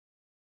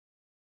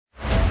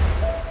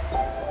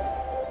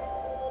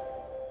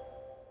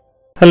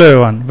Hello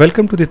everyone,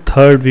 welcome to the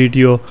third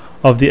video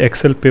of the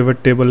Excel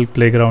pivot table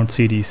playground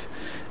series.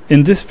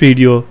 In this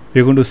video,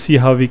 we're going to see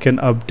how we can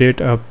update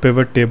a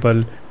pivot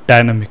table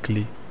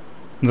dynamically.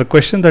 The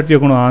question that we are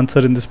going to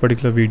answer in this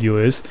particular video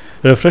is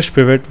refresh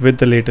pivot with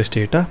the latest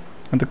data,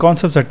 and the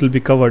concepts that will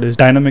be covered is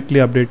dynamically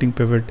updating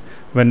pivot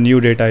when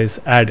new data is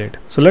added.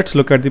 So let's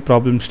look at the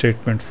problem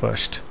statement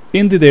first.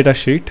 In the data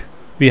sheet,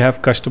 we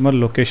have customer,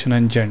 location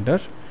and gender,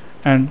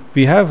 and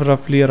we have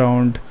roughly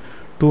around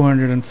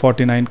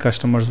 249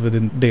 customers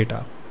within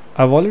data.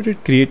 I've already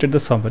created the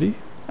summary,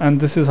 and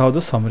this is how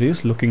the summary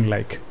is looking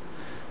like.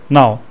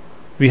 Now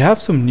we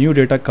have some new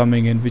data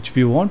coming in which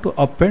we want to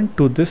append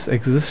to this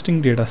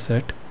existing data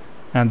set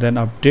and then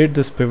update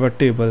this pivot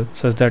table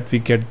such that we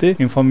get the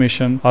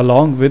information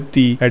along with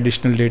the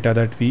additional data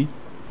that we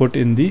put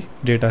in the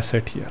data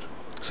set here.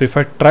 So if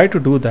I try to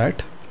do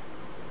that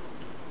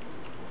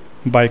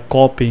by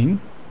copying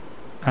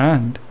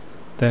and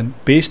then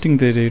pasting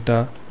the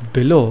data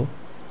below,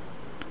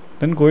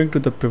 then going to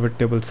the pivot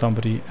table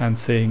summary and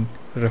saying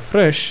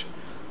refresh,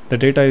 the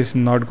data is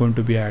not going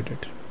to be added.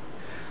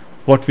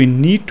 What we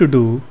need to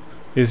do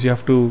is you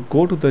have to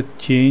go to the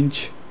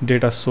change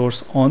data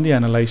source on the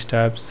analyze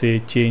tab, say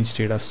change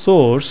data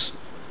source,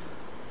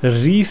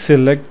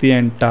 reselect the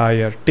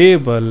entire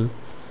table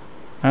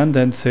and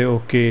then say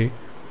OK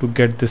to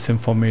get this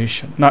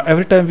information. Now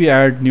every time we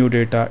add new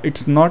data,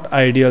 it's not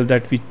ideal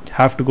that we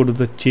have to go to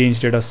the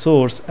change data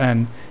source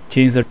and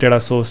change the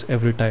data source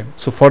every time.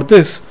 So for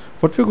this,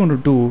 what we're going to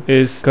do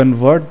is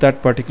convert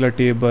that particular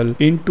table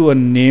into a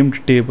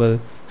named table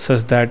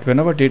such that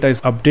whenever data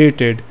is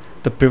updated,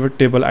 the pivot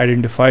table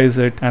identifies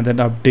it and then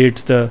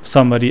updates the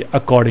summary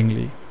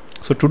accordingly.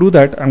 So to do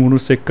that, I'm going to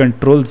say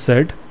Ctrl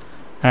Z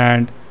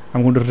and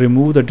I'm going to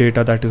remove the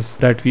data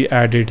that we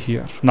added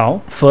here.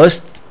 Now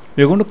first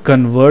we're going to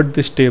convert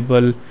this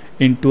table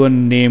into a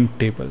named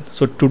table.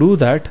 So to do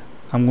that,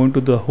 I'm going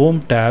to the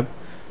home tab,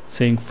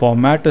 saying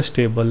format as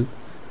table,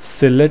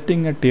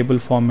 selecting a table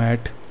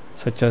format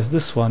such as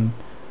this one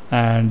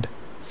and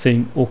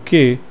saying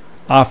OK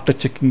after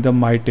checking the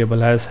my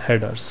table as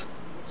headers.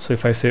 So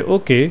if I say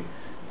OK,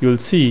 you'll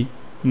see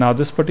now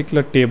this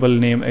particular table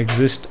name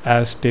exists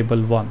as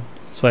table 1.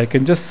 So I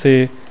can just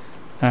say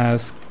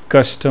as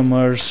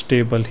customers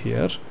table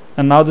here,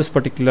 and now this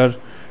particular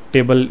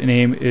table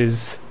name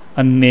is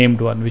a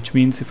named one, which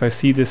means if I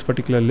see this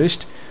particular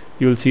list,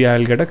 you'll see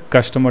I'll get a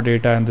customer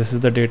data and this is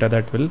the data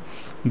that will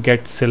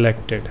get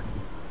selected.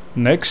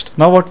 Next,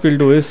 now what we'll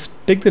do is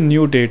take the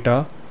new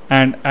data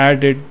and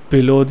add it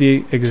below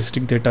the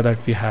existing data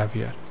that we have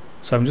here.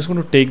 So I'm just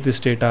going to take this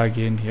data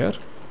again here,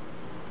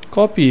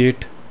 copy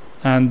it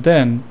and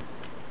then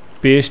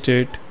paste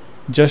it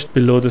just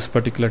below this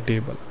particular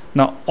table.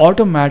 Now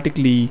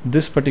automatically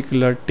this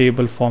particular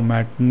table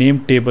format,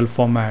 named table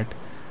format,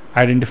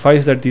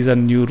 identifies that these are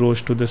new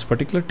rows to this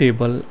particular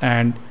table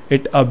and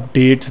it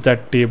updates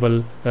that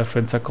table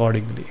reference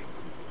accordingly.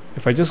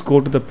 If I just go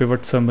to the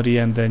pivot summary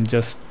and then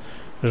just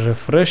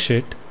refresh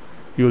it,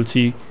 you'll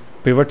see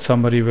pivot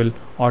summary will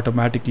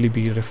automatically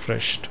be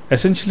refreshed.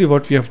 Essentially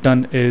what we have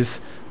done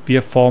is we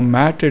have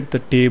formatted the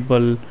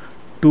table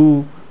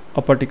to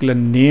a particular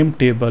name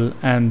table,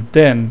 and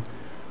then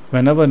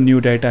whenever new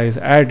data is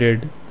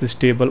added, this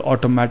table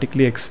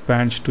automatically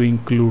expands to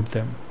include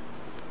them.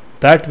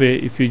 That way,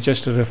 if you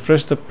just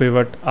refresh the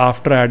pivot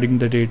after adding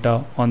the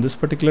data on this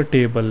particular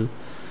table,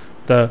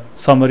 the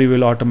summary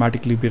will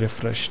automatically be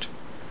refreshed.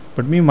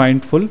 But be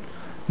mindful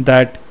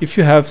that if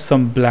you have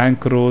some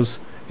blank rows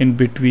in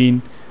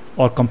between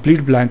or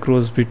complete blank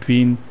rows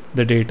between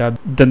the data,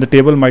 then the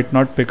table might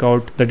not pick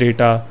out the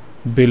data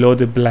below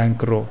the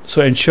blank row.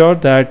 So ensure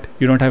that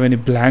you don't have any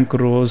blank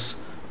rows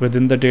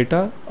within the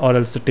data, or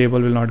else the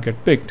table will not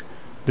get picked.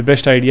 The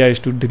best idea is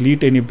to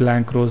delete any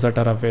blank rows that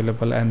are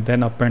available and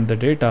then append the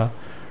data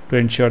to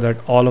ensure that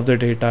all of the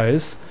data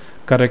is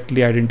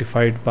correctly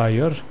identified by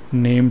your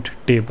named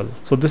table.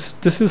 So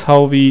this is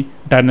how we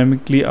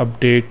dynamically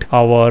update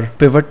our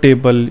pivot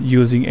table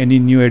using any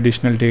new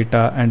additional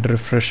data and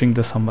refreshing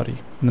the summary.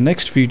 In the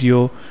next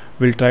video,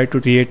 we'll try to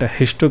create a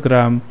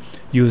histogram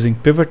using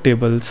pivot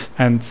tables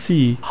and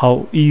see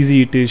how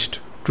easy it is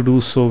to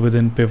do so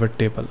within pivot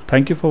table.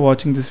 Thank you for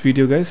watching this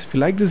video, guys. If you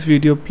like this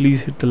video,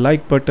 please hit the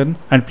like button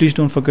and please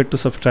don't forget to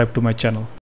subscribe to my channel.